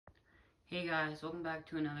Hey guys, welcome back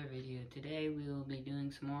to another video. Today we will be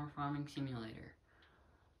doing some more Farming Simulator.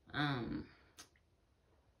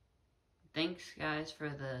 Thanks guys for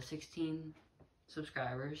the 16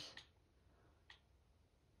 subscribers.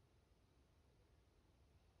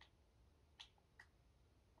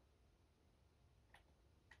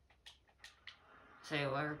 So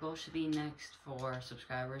our goal should be next for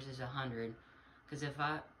subscribers is 100. Because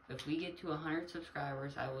if we get to 100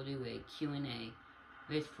 subscribers, I will do a Q&A.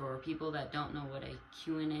 Which for people that don't know what a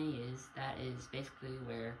Q&A is, that is basically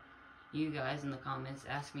where you guys in the comments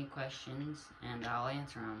ask me questions and I'll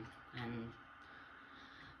answer them.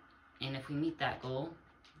 And if we meet that goal,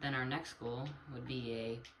 then our next goal would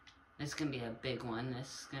be this is going to be a big one. This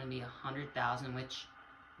is going to be 100,000, which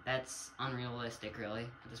that's unrealistic really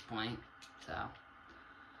at this point. So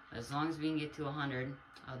as long as we can get to 100,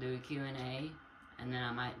 I'll do a Q&A, and then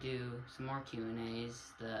I might do some more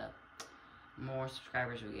Q&As the more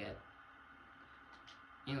subscribers we get.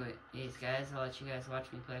 Anyway, these guys, I'll let you guys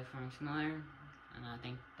watch me play Farming Simulator, and I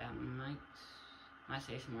think that might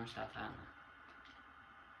say some more stuff, I don't know.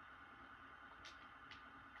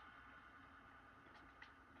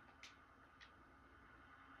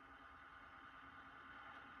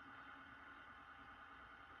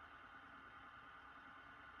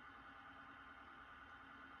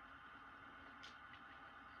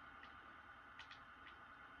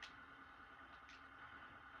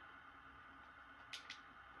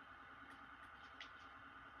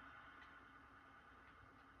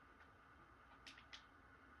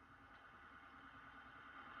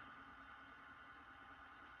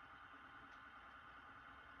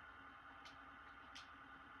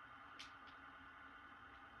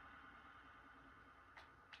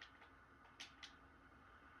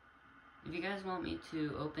 If you guys want me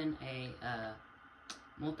to open a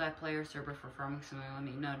multiplayer server for Farming Simulator, let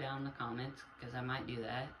me know down in the comments, because I might do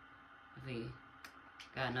that if we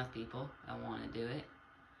got enough people that want to do it.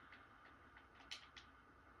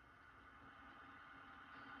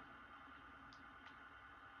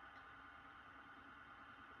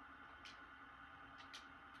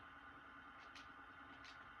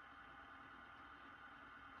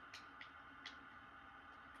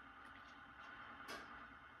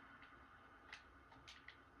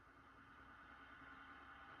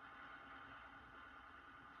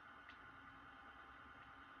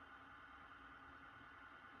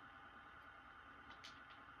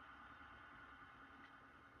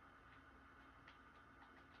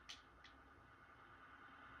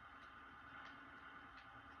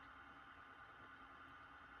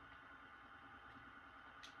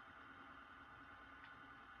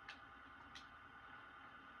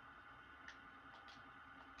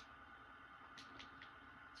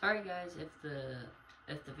 Sorry guys if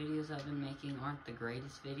the videos I've been making aren't the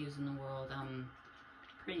greatest videos in the world. I'm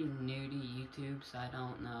pretty new to YouTube, so I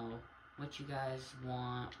don't know what you guys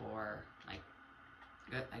want, or like,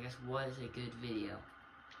 I guess what is a good video.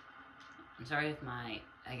 I'm sorry if my,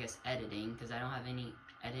 editing, because I don't have any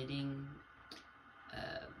editing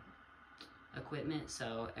equipment,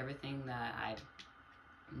 so everything that I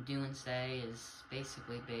do and say is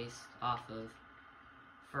basically based off of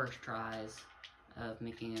first tries of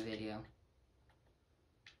making a video.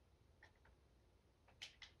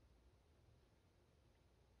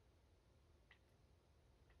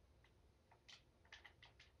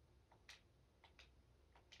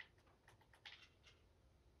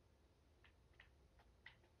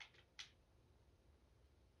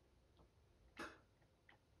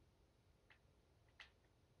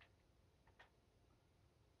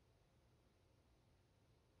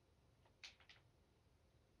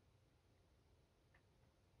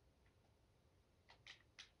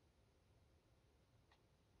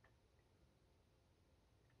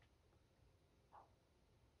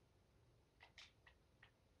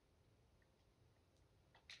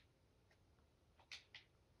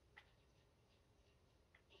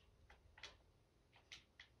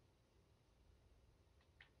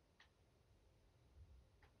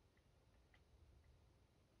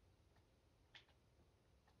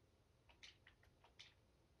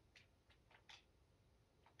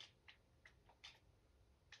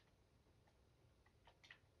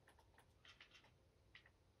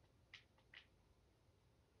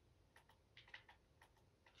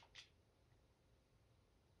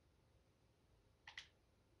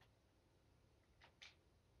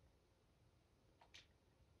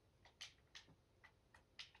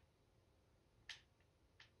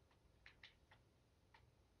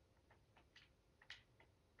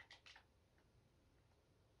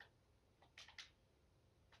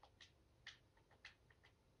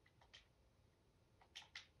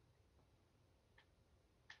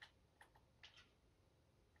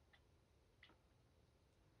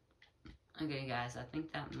 Okay guys, I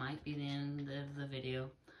think that might be the end of the video.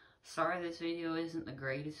 Sorry this video isn't the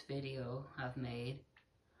greatest video I've made,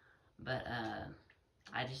 but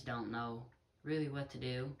I just don't know really what to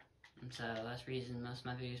do. And so that's the reason most of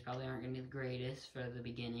my videos probably aren't going to be the greatest for the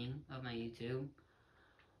beginning of my YouTube.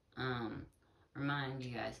 Remind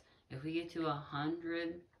you guys, if we get to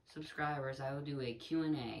 100 subscribers, I will do a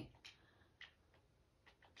Q&A.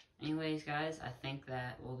 Anyways, guys, I think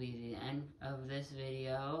that will be the end of this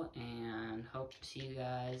video, and hope to see you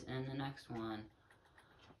guys in the next one.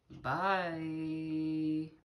 Bye!